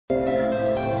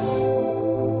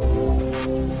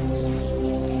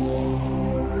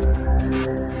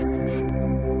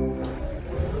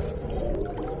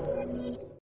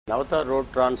Navata Road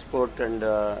Transport and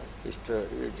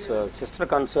its sister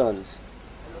concerns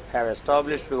have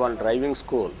established one driving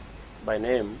school by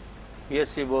name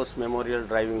PSC Bose Memorial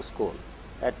Driving School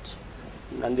at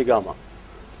Nandigama,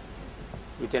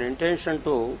 with an intention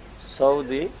to serve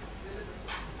the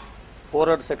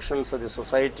poorer sections of the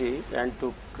society and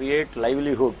to create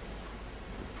livelihood,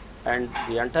 and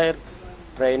the entire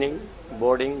training,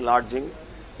 boarding, lodging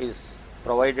is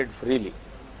provided freely.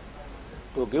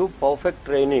 To give perfect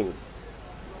training,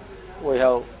 we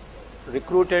have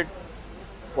recruited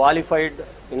qualified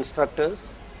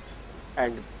instructors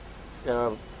and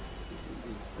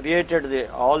created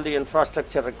all the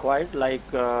infrastructure required, like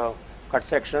cut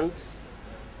sections,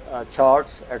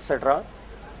 charts, etc.,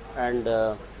 and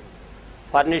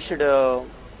furnished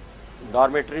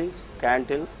dormitories,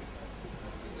 canteen.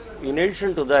 In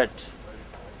addition to that,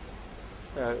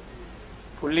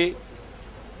 fully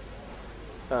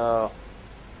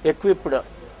equipped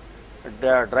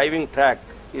driving track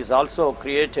is also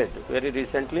created very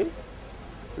recently,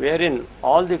 wherein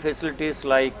all the facilities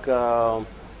like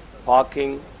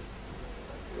parking,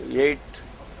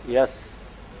 8S,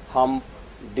 hump,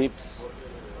 dips,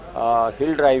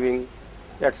 hill driving,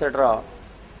 etc.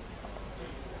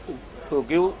 To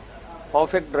give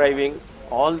perfect driving,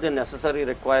 all the necessary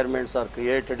requirements are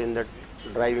created in that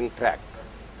driving track.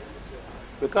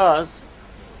 Because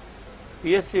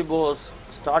PSC Bose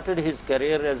started his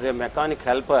career as a mechanic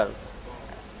helper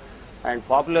and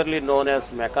popularly known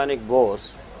as Mechanic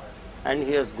Bose, and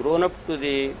he has grown up to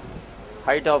the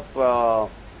height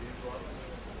of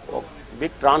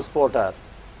big transporter.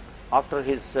 After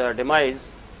his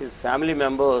demise, his family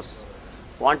members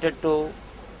wanted to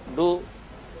do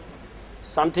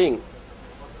something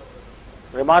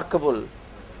remarkable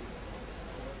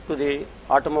to the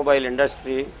automobile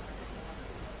industry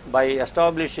by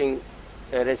establishing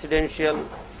a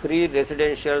free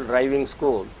residential driving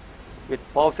school with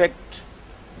perfect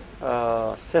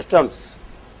systems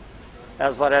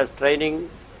as far as training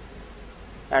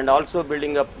and also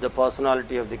building up the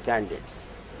personality of the candidates.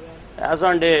 As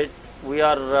on date, we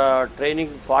are training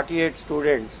 48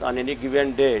 students on any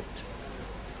given date.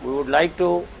 We would like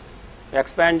to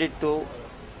expand it to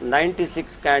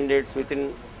 96 candidates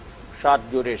within short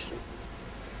duration.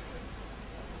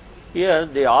 Here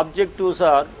the objectives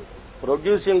are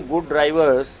producing good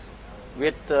drivers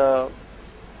with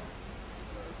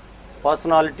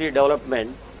personality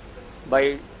development.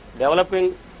 By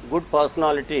developing good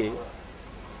personality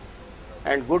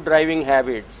and good driving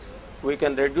habits, we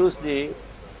can reduce the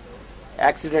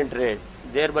accident rate.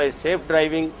 Thereby safe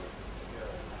driving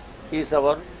is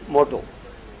our motto.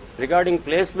 Regarding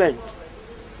placement,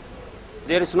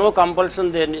 there is no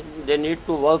compulsion they need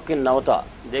to work in Navata.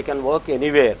 They can work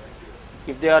anywhere.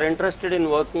 If they are interested in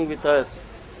working with us,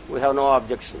 we have no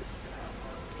objection.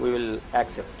 We will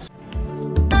accept.